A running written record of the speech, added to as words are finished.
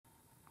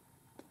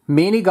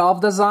Mini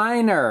golf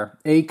designer.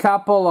 A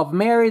couple of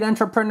married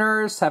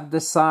entrepreneurs have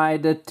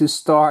decided to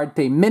start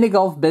a mini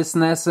golf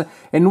business,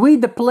 and we,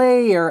 the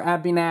player,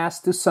 have been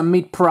asked to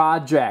submit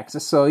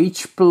projects. So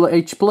each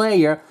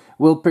player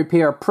will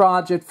prepare a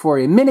project for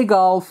a mini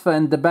golf,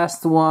 and the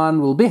best one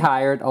will be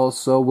hired,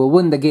 also will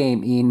win the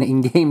game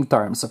in game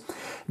terms.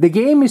 The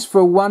game is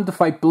for 1 to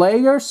 5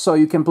 players, so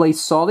you can play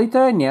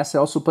solitaire, and yes, I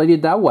also played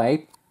it that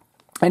way.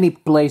 And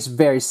it plays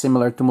very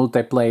similar to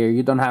multiplayer.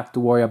 You don't have to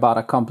worry about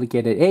a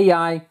complicated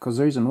AI, because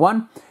there isn't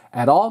one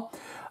at all.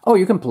 Or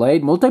you can play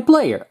it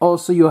multiplayer.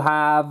 Also, you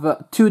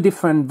have 2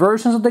 different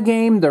versions of the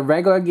game, the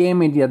regular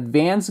game and the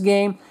advanced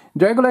game.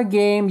 The regular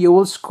game, you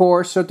will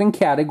score certain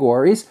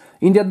categories.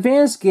 In the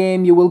advanced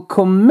game, you will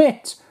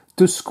commit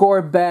to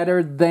score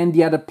better than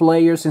the other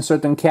players in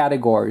certain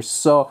categories.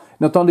 So,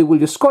 not only will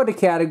you score the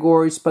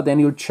categories, but then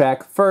you'll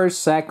check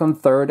first,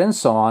 second, third, and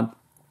so on,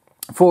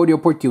 for the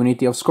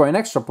opportunity of scoring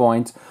extra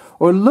points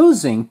or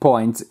losing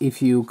points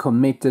if you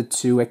committed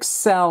to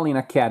excel in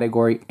a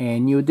category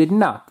and you did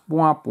not.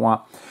 Womp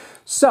womp.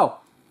 So,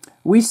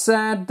 we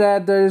said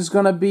that there's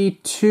gonna be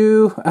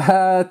two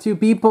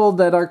people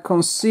that are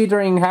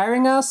considering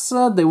hiring us.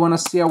 They want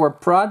to see our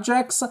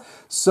projects.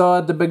 So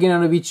at the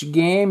beginning of each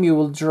game, you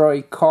will draw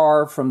a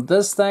card from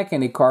this deck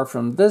and a card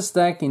from this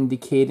deck,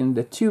 indicating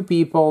the 2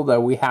 people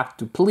that we have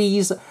to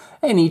please,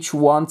 and each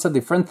wants a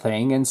different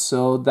thing. And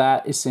so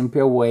that is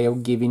simply a way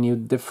of giving you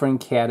different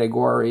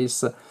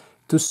categories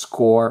to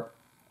score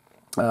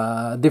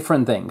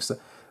different things.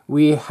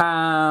 We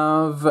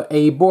have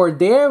a board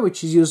there,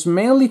 which is used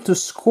mainly to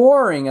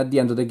scoring at the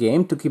end of the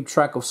game, to keep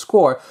track of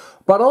score,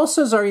 but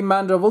also as a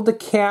reminder of all the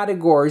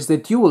categories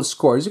that you will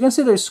score. As you can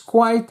see, there's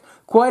quite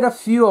a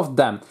few of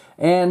them.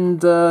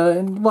 And,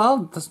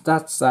 well,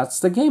 that's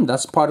the game.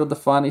 That's part of the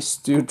fun, is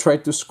to try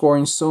to score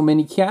in so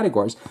many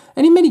categories.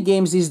 And in many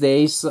games these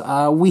days,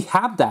 we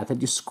have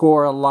that you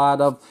score a lot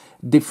of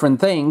different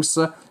things,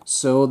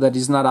 so that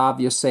it's not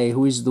obvious, say,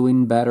 who is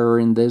doing better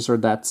in this or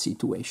that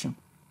situation.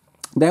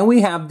 Then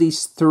we have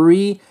these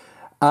 3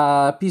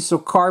 pieces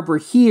of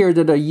cardboard here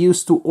that are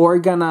used to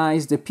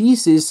organize the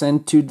pieces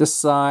and to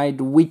decide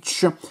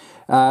which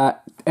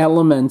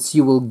elements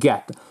you will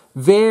get.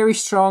 Very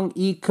strong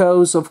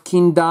echoes of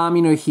King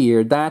Domino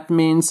here. That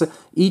means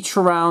each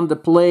round the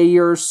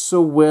players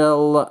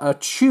will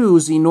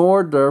choose in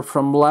order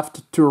from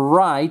left to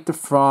right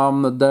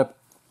from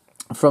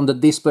the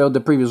display of the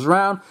previous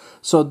round.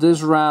 So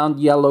this round,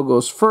 yellow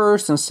goes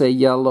first, and say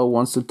yellow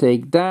wants to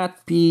take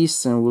that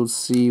piece, and we'll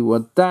see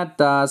what that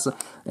does,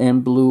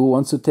 and blue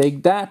wants to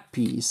take that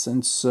piece.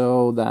 And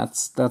so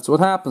that's what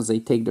happens. They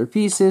take their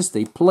pieces,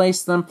 they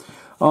place them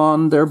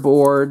on their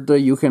board.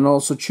 You can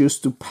also choose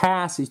to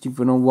pass if you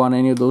don't want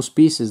any of those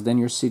pieces, then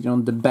you're sitting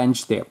on the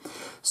bench there.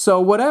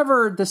 So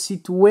whatever the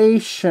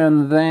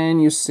situation, then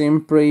you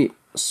simply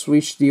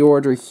switch the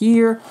order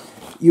here.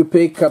 You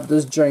pick up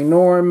this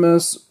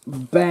ginormous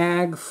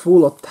bag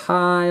full of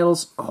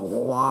tiles, a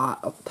lot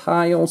of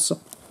tiles,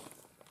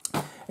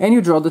 and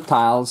you draw the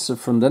tiles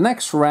from the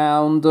next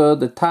round.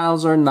 The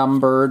tiles are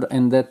numbered,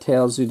 and that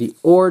tells you the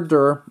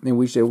order in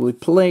which they will be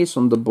placed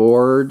on the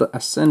board,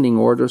 ascending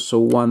order, so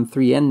 1,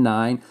 3, and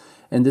 9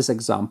 in this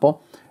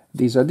example.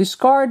 These are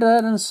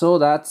discarded, and so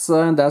that's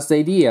the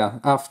idea.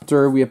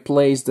 After we have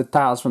placed the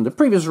tiles from the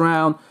previous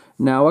round,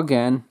 now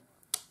again,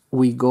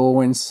 we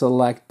go and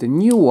select the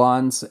new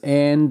ones,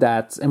 and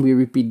we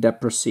repeat that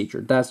procedure.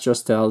 That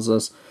just tells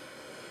us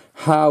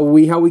how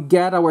we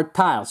get our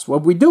tiles.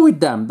 What we do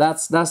with them,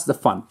 that's the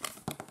fun.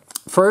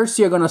 First,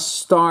 you're gonna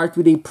start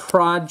with a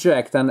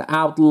project, an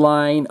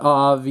outline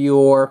of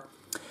your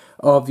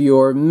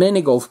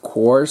mini golf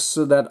course.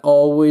 So that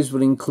always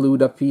will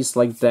include a piece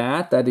like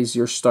that. That is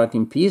your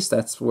starting piece.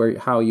 That's where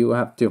you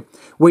have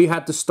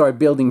to start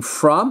building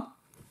from.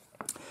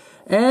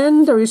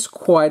 And there is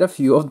quite a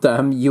few of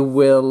them. You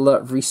will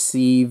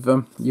receive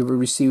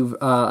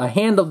a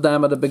hand of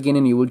them at the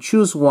beginning. You will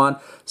choose one.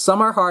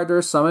 Some are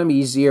harder, some are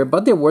easier,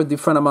 but they're worth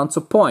different amounts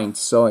of points.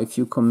 So if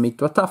you commit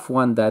to a tough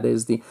one, that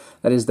is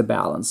the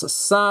balance.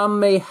 Some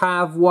may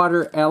have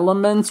water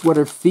elements,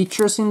 water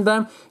features in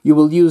them. You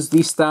will use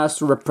these tiles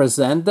to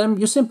represent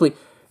them. It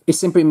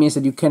simply means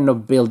that you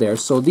cannot build there.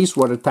 So these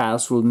water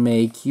tiles will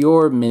make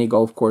your mini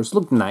golf course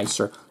look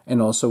nicer,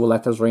 and also will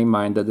let us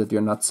reminder that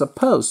you're not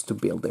supposed to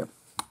build there.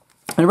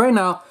 And right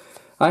now,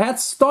 I had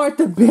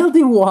started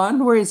building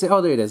one. Where is it? Oh,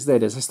 there it is.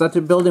 I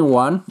started building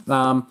one,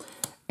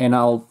 and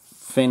I'll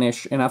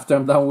finish. And after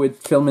I'm done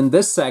with filming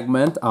this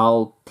segment,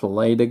 I'll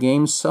play the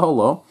game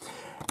solo.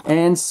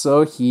 And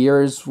so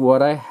here's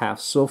what I have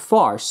so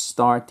far,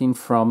 starting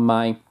from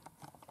my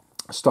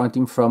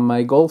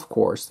golf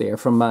course there,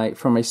 from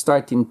my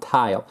starting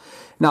tile.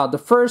 Now, the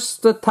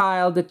first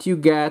tile that you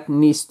get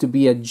needs to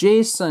be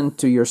adjacent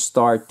to your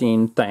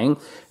starting thing.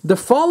 The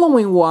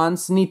following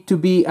ones need to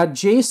be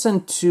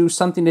adjacent to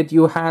something that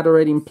you had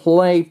already in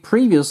play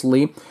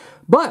previously,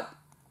 but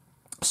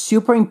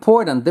Super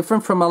important,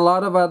 different from a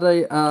lot of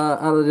other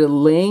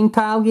lane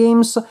tile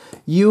games.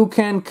 You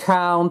can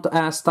count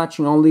as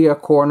touching only a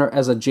corner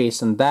as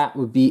adjacent. That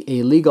would be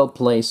a legal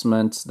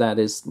placement. That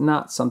is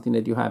not something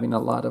that you have in a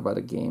lot of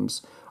other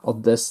games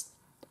of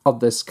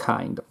this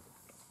kind.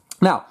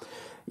 Now,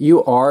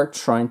 you are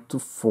trying to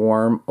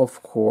form,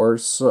 of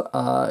course,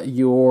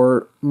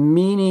 your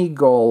mini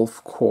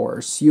golf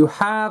course. You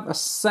have a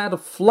set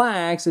of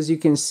flags, as you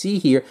can see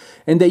here,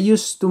 and they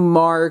used to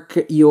mark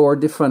your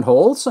different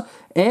holes,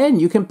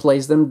 and you can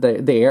place them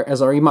there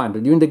as a reminder.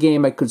 During the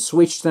game, I could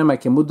switch them, I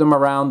can move them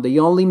around. They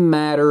only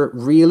matter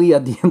really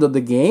at the end of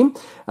the game,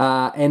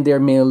 and they're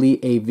merely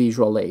a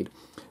visual aid.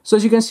 So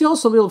as you can see,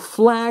 also little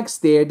flags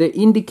there that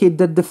indicate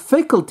the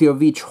difficulty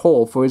of each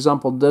hole. For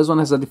example, this one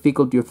has a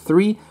difficulty of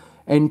 3,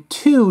 and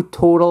 2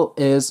 total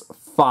is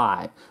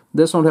 5.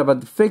 This one have a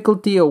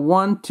difficulty of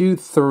 1, 2,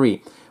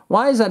 3.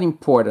 Why is that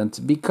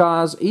important?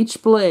 Because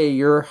each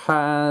player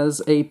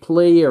has a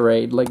player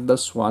aid like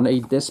this one,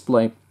 a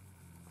display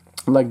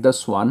like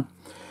this one,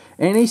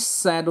 and a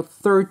set of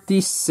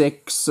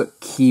 36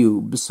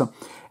 cubes.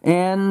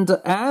 And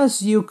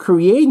as you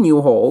create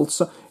new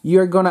holes,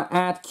 you're gonna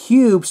add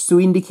cubes to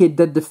indicate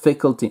the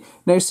difficulty.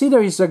 Now you see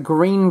there is a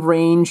green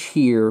range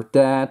here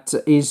that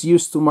is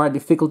used to mark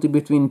difficulty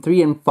between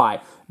 3 and 5,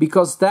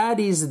 because that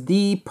is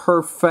the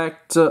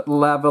perfect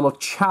level of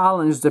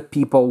challenge that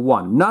people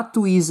want. Not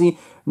too easy,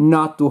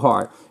 not too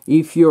hard.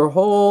 If your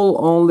hole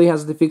only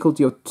has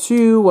difficulty of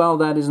 2, well,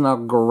 that is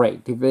not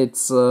great. If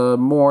it's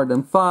more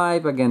than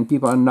 5, again,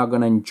 people are not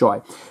going to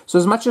enjoy. So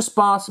as much as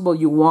possible,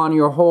 you want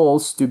your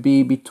holes to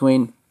be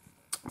between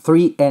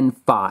 3 and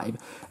 5.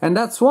 And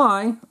that's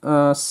why,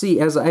 see,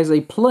 as I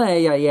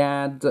play, I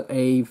add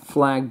a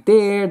flag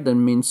there that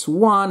means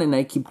 1, and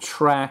I keep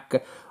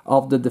track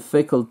of the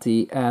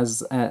difficulty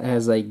as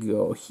I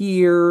go.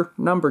 Here,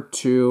 number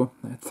 2,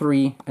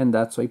 3, and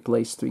that's why I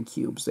place 3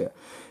 cubes there.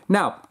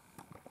 Now,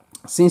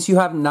 since you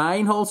have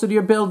 9 holes that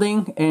you're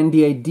building and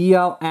the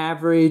ideal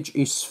average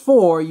is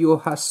 4,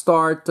 you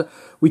start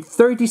with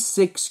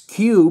 36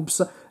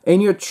 cubes,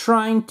 and you're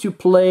trying to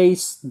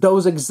place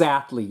those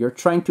exactly. You're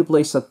trying to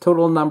place a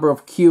total number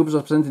of cubes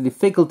representing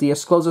difficulty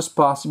as close as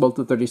possible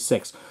to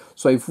 36.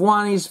 So if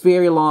one is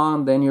very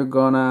long, then you're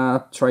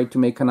gonna try to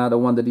make another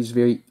one that is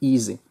very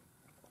easy.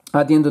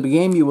 At the end of the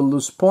game, you will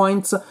lose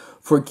points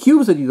for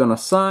cubes that you don't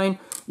assign.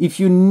 If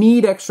you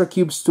need extra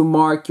cubes to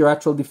mark your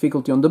actual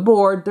difficulty on the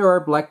board, there are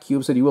black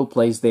cubes that you will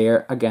place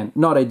there. Again,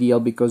 not ideal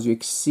because you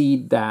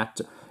exceed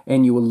that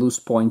and you will lose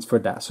points for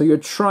that. So you're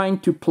trying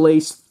to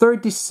place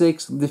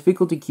 36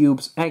 difficulty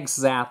cubes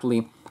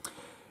exactly,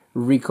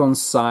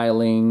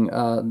 reconciling,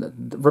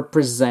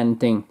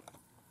 representing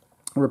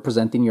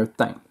your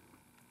thing.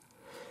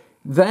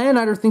 Then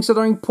other things that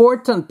are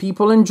important,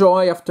 people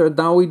enjoy after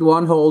done with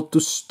one hole to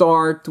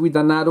start with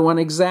another one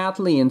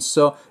exactly, and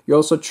so you're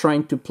also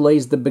trying to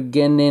place the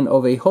beginning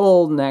of a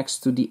hole next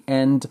to the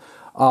end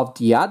of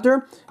the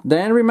other.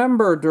 Then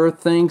remember, there are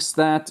things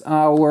that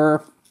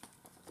our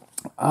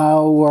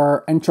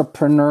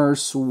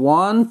entrepreneurs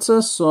want.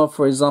 So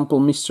for example,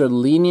 Mr.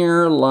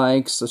 Linear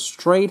likes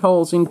straight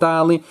holes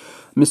entirely.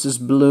 Mrs.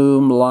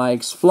 Bloom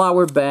likes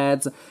flower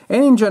beds,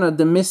 and in general,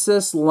 the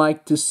misses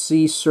like to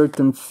see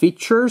certain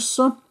features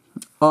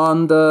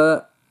on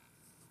the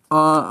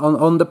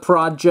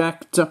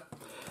project,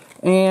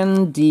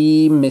 and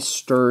the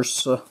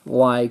misters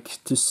like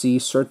to see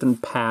certain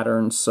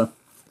patterns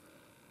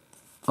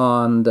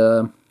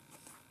on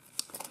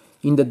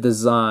in the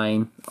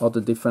design of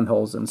the different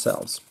holes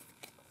themselves.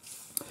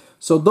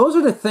 So those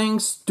are the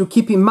things to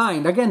keep in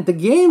mind. Again, the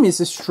game is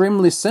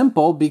extremely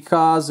simple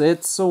because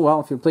it's,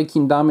 well, if you play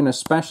King Domino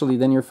especially,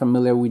 then you're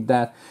familiar with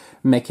that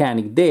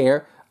mechanic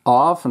there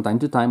of, from time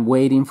to time,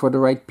 waiting for the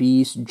right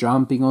piece,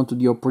 jumping onto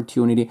the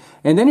opportunity,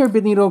 and then you're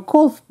building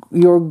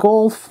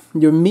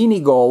your mini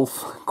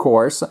golf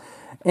course,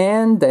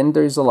 and then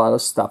there's a lot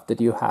of stuff that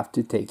you have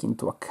to take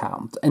into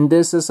account. And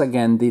this is,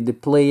 again, the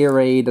player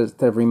aid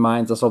that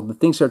reminds us of the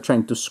things you're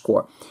trying to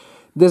score.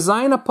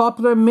 Design a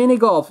popular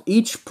mini-golf.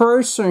 Each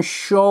person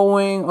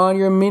showing on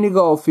your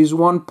mini-golf is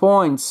 1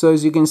 point. So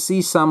as you can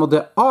see, some of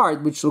the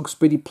art, which looks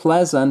pretty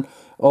pleasant,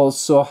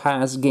 also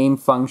has game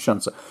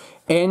functions.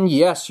 And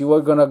yes, you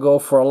are gonna go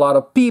for a lot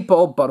of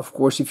people, but of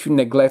course, if you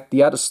neglect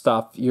the other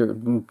stuff,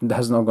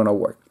 that's not gonna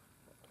work.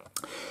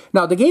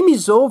 Now, the game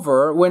is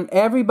over when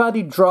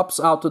everybody drops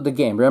out of the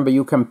game. Remember,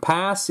 you can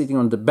pass sitting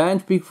on the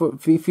bench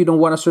if you don't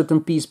want a certain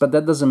piece, but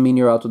that doesn't mean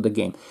you're out of the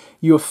game.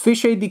 You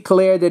officially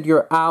declare that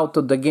you're out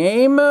of the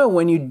game.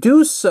 When you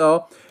do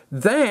so,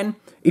 then,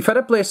 if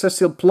other players are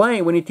still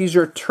playing, when it is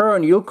your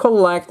turn, you'll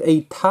collect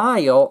a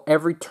tile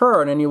every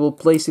turn, and you will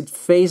place it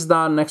face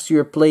down next to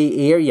your play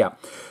area.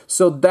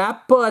 So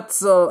that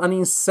puts an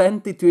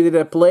incentive to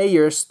the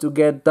players to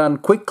get done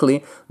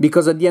quickly,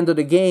 because at the end of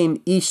the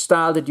game, each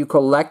tile that you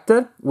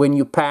collected when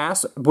you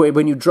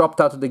dropped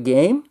out of the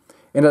game,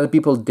 and other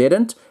people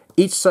didn't,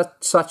 each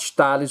such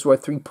tile is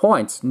worth 3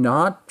 points.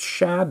 Not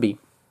shabby.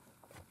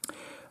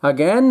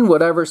 Again,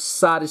 whatever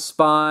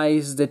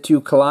satisfies the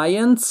 2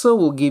 clients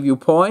will give you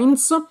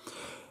points.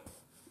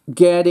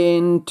 get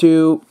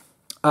into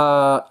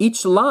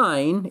each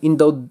line in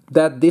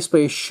that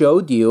display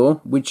showed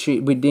you, which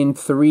within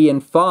 3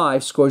 and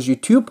 5 scores you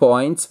 2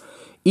 points.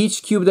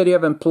 Each cube that you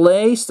haven't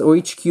placed or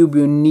each cube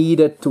you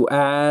needed to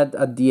add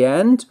at the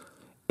end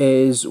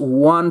is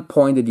 1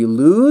 point that you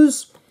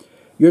lose.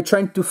 You're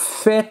trying to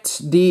fit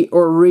the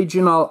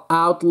original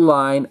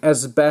outline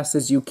as best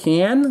as you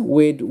can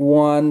with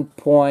 1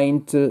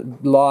 point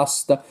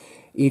lost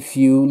if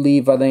you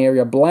leave an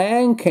area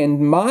blank, and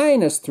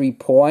minus 3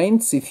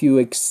 points if you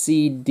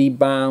exceed the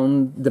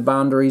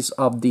boundaries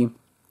of the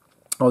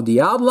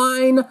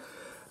outline.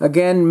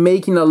 Again,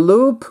 making a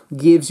loop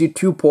gives you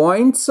 2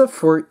 points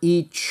for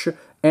each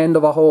end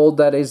of a hole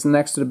that is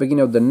next to the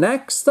beginning of the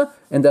next,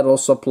 and that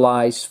also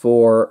applies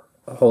for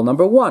hole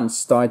number 1,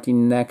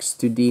 starting next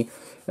to the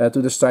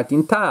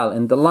starting tile,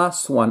 and the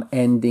last one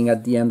ending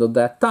at the end of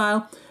that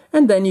tile.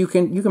 And then you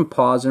can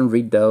pause and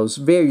read those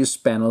various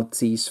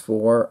penalties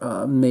for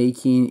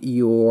making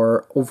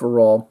your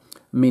overall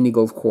mini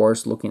golf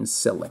course looking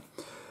silly.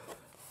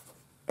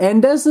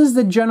 And this is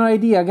the general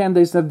idea. Again,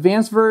 there's an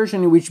advanced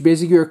version in which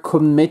basically you're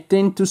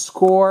committing to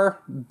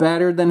score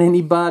better than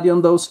anybody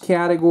on those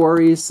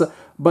categories,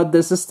 but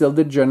this is still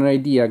the general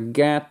idea.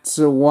 Get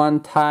 1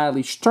 tile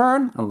each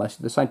turn, unless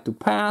you decide to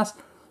pass.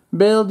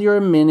 Build your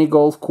mini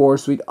golf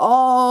course with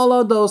all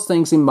of those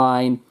things in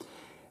mind.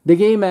 The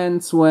game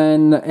ends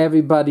when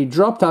everybody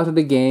dropped out of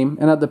the game,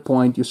 and at the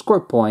point you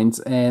score points,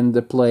 and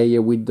the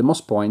player with the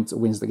most points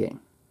wins the game.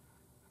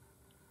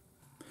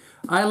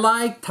 I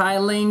like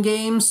tile laying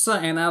games,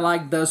 and I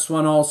like this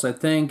one also. I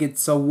think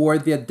it's a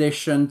worthy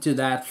addition to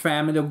that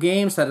family of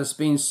games that has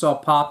been so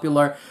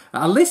popular.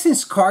 At least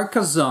since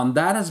Carcassonne,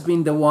 that has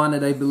been the one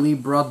that I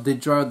believe brought the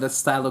joy of that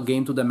style of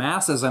game to the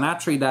masses, and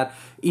actually that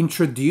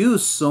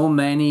introduced so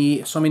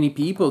many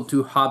people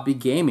to hobby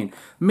gaming.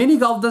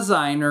 Minigolf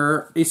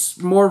Designer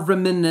is more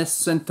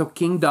reminiscent of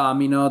King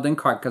Domino than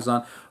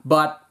Carcassonne,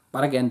 but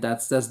again,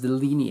 that's the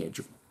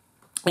lineage.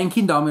 And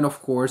King Domino,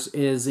 of course,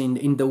 is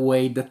in the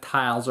way the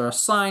tiles are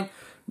assigned.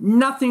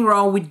 Nothing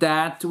wrong with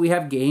that. We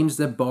have games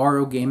that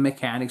borrow game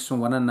mechanics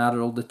from one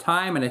another all the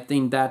time, and I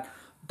think that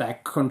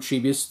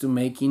contributes to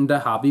making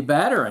the hobby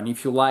better. And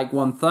if you like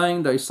one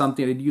thing, there is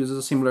something that uses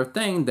a similar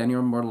thing, then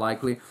you're more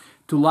likely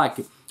to like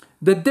it.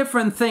 The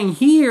different thing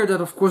here that,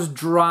 of course,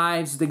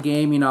 drives the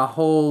game in a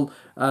whole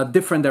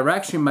different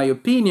direction, in my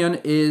opinion,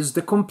 is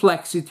the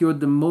complexity or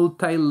the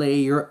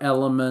multi-layer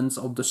elements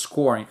of the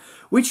scoring,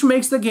 which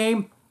makes the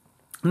game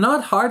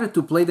not harder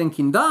to play than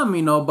King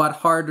Domino, but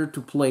harder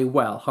to play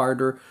well,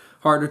 harder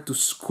to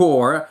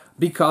score,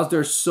 because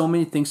there's so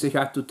many things that you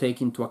have to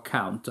take into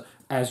account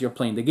as you're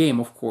playing the game.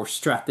 Of course,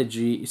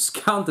 strategy is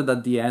counted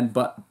at the end,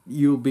 but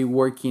you'll be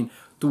working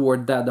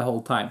toward that the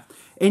whole time.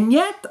 And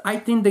yet, I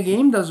think the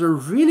game does a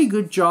really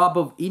good job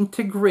of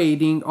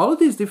integrating all of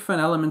these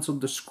different elements of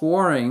the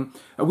scoring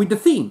with the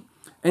theme.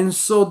 And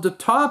so the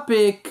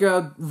topic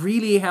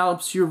really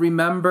helps you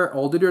remember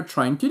all that you're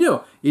trying to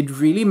do. It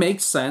really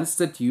makes sense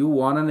that you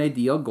want an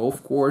ideal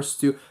golf course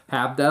to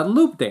have that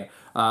loop there.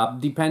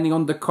 Depending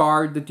on the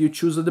card that you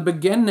choose at the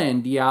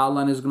beginning, the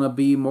outline is going to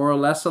be more or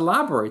less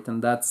elaborate,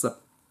 and that's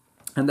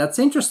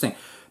interesting.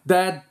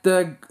 That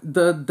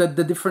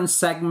the different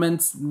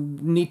segments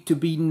need to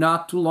be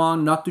not too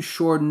long, not too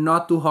short,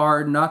 not too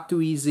hard, not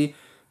too easy.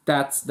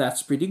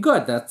 That's pretty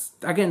good.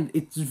 Again,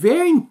 it's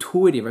very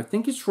intuitive. I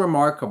think it's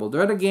remarkable.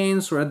 There are the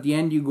games where at the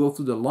end you go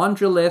through the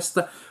laundry list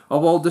of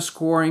all the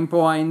scoring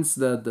points,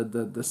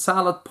 the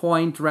salad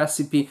point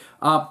recipe.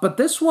 But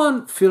this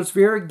one feels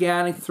very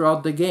organic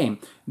throughout the game.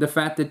 The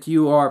fact that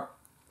you are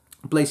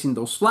placing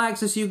those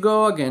flags as you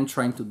go, again,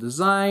 trying to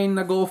design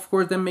a golf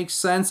course that makes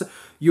sense.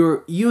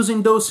 You're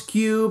using those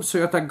cubes,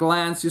 so at a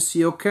glance you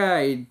see,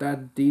 okay,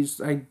 that these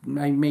I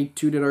made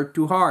 2 that are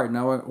too hard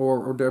now,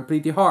 or they're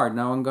pretty hard.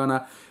 Now I'm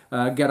gonna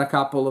get a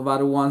couple of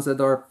other ones that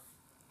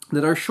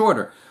are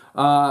shorter.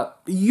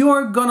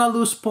 You're gonna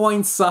lose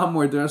points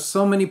somewhere. There are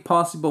so many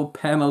possible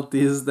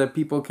penalties that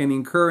people can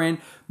incur in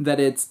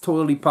that it's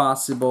totally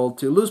possible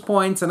to lose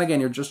points. And again,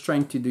 you're just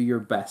trying to do your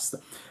best.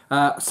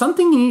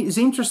 Something is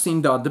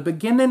interesting though. At the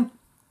beginning,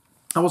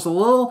 I was a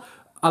little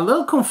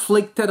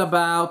conflicted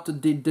about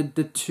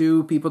the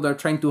two people that are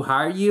trying to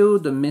hire you,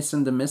 the Miss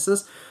and the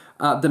Misses,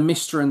 the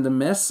Mr. and the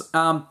Miss,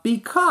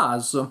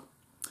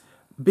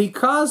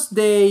 because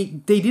they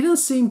didn't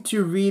seem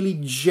to really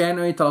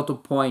generate a lot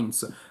of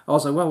points. I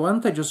was like, well, why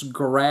don't I just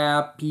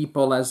grab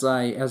people as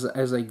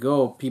I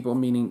go? People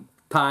meaning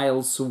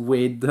tiles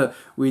with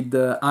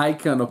the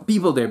icon of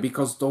people there,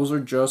 because those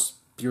are just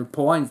pure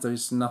points.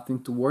 There's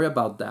nothing to worry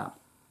about that.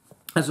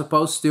 As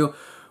opposed to,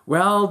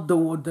 well,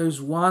 there's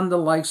one that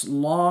likes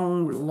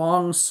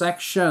long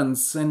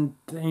sections, and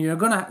you're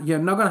not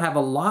gonna have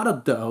a lot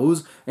of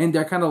those, and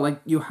they're kind of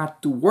like you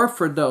have to work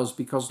for those,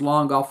 because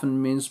long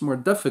often means more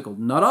difficult.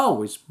 Not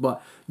always,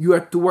 but you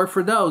have to work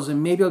for those,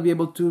 and maybe I'll be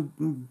able to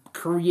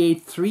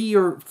create three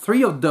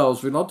of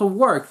those with a lot of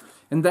work,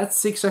 and that's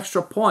 6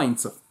 extra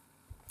points.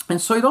 And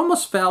so it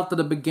almost felt at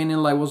the beginning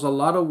like it was a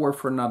lot of work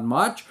for not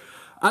much,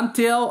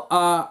 until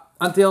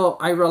until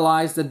I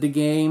realized that the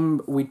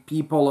game with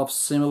people of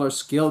similar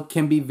skill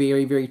can be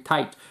very, very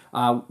tight.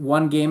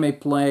 One game I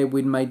played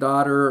with my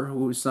daughter,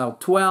 who's now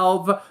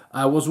 12,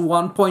 was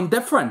 1 point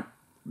different.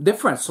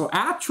 So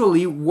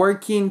actually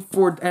working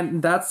for,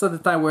 and that's at the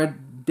time where I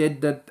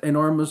did that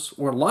enormous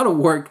or a lot of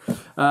work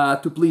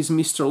to please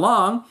Mr.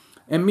 Long,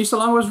 and Mr.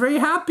 Long was very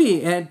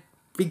happy, and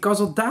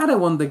because of that I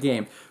won the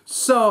game.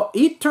 So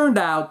it turned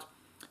out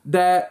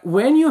that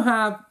when you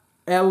have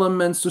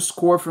elements to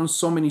score from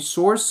so many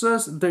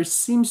sources, there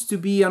seems to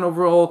be an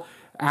overall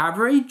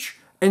average,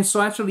 and so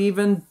actually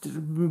even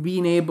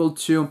being able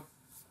to,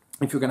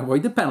 if you can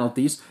avoid the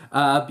penalties,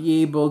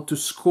 be able to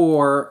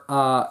score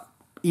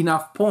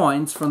enough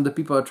points from the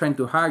people who are trying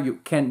to hire you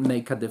can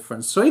make a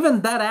difference. So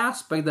even that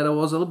aspect that I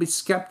was a little bit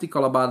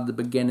skeptical about at the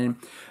beginning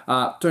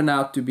turned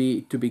out to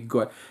be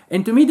good.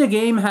 And to me, the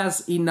game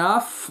has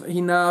enough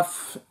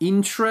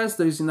interest.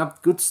 There's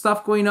enough good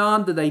stuff going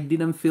on that I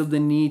didn't feel the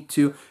need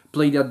to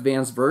play the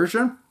advanced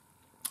version.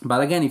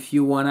 But again, if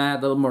you want to add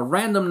a little more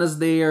randomness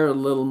there, a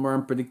little more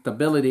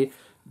unpredictability,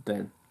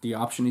 then the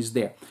option is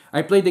there.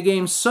 I played the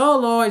game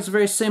solo. It's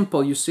very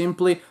simple. You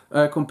simply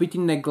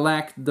completely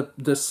neglect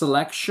the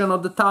selection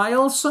of the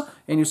tiles,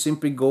 and you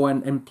simply go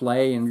and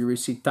play, and you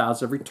receive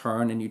tiles every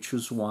turn, and you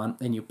choose one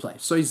and you play.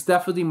 So it's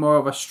definitely more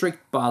of a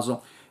strict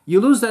puzzle.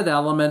 You lose that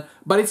element,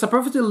 but it's a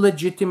perfectly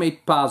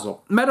legitimate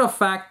puzzle. Matter of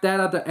fact,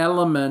 that other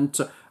element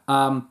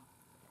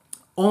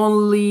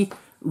only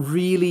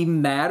really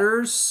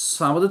matters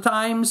some of the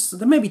times.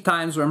 There may be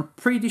times where I'm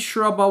pretty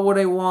sure about what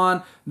I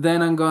want,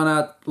 then I'm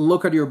gonna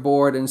look at your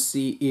board and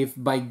see if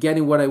by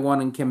getting what I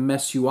want and can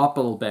mess you up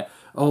a little bit.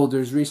 Oh,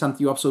 there's really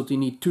something you absolutely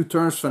need 2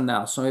 turns from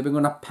now, so maybe I'm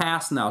gonna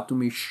pass now to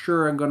make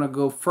sure I'm gonna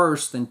go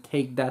first and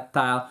take that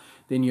tile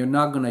then you're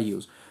not gonna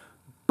use.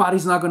 But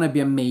it's not going to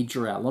be a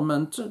major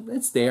element.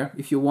 It's there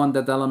if you want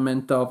that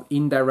element of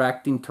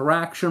indirect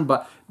interaction.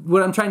 But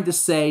what I'm trying to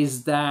say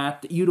is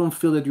that you don't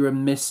feel that you're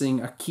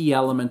missing a key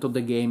element of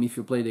the game if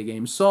you play the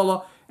game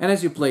solo. And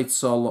as you play it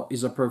solo,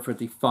 is a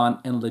perfectly fun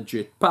and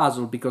legit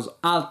puzzle, because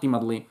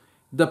ultimately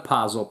the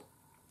puzzle,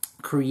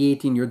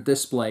 creating your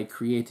display,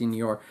 creating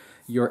your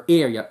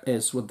area,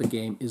 is what the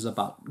game is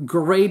about.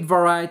 Great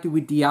variety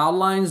with the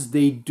outlines.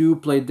 They do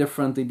play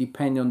differently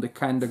depending on the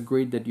kind of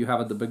grid that you have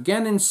at the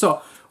beginning.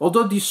 So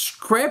although the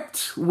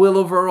script will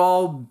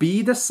overall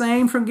be the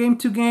same from game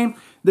to game,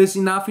 there's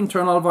enough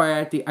internal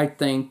variety, I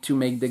think, to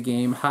make the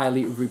game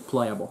highly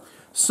replayable.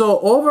 So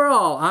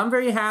overall, I'm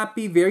very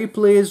happy, very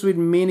pleased with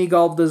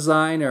Minigolf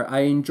Designer. I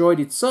enjoyed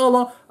it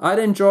solo, I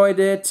enjoyed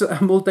it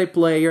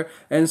multiplayer,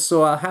 and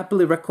so I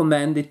happily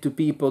recommend it to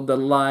people that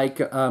like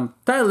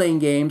tile laying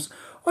games,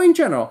 or in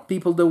general,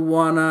 people that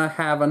wanna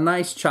have a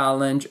nice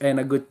challenge and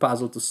a good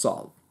puzzle to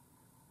solve.